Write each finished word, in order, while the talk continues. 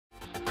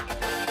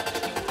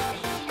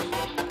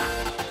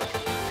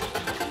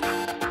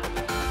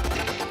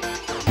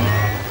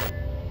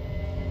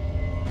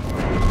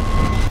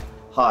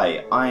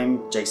Hi,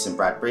 I'm Jason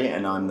Bradbury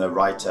and I'm the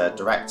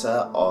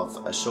writer-director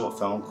of a short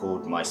film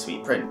called My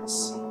Sweet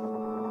Prince.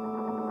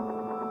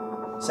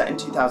 Set in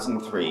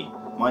 2003,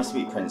 My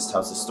Sweet Prince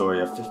tells the story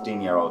of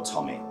 15-year-old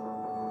Tommy.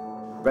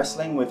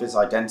 Wrestling with his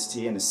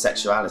identity and his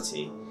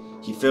sexuality,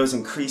 he feels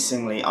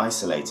increasingly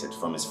isolated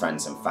from his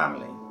friends and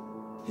family.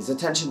 His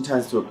attention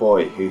turns to a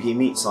boy who he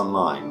meets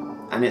online,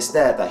 and it's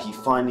there that he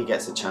finally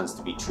gets a chance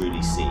to be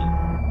truly seen.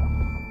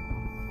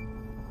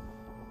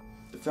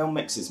 The film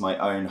mixes my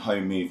own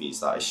home movies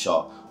that I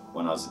shot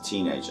when I was a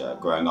teenager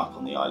growing up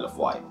on the Isle of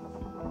Wight.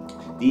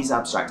 These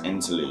abstract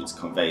interludes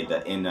convey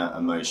the inner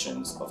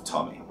emotions of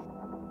Tommy.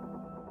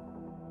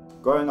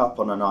 Growing up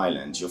on an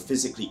island, you're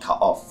physically cut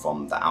off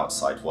from the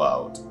outside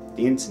world.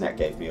 The internet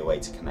gave me a way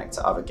to connect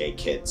to other gay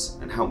kids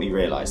and helped me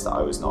realise that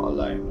I was not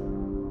alone.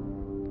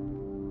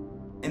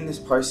 In this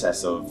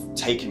process of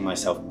taking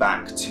myself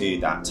back to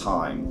that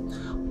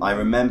time, I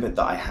remembered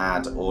that I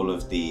had all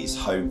of these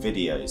home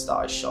videos that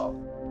I shot.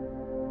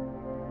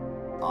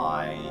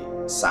 I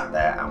sat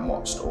there and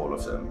watched all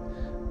of them,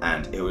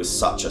 and it was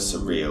such a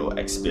surreal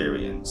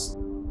experience.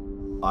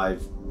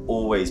 I've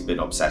always been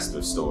obsessed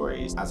with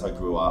stories. As I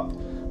grew up,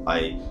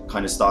 I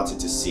kind of started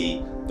to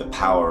see the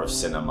power of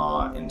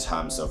cinema in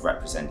terms of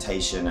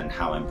representation and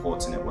how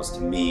important it was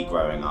to me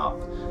growing up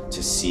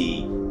to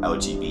see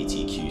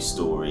LGBTQ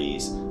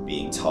stories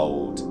being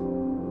told.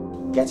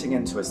 Getting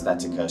into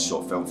Aesthetica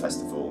Short Film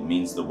Festival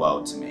means the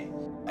world to me.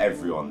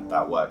 Everyone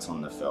that worked on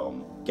the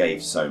film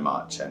gave so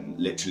much and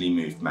literally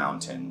moved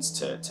mountains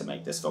to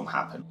make this film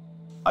happen.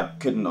 I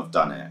couldn't have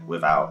done it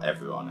without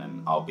everyone,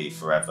 and I'll be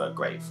forever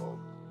grateful.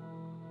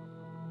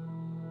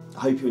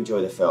 I hope you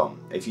enjoy the film.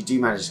 If you do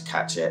manage to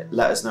catch it,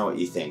 let us know what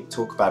you think.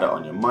 Talk about it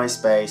on your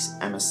MySpace,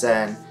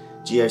 MSN,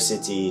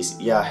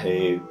 GeoCities,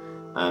 Yahoo.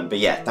 But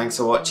yeah, thanks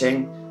for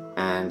watching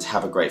and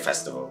have a great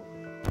festival.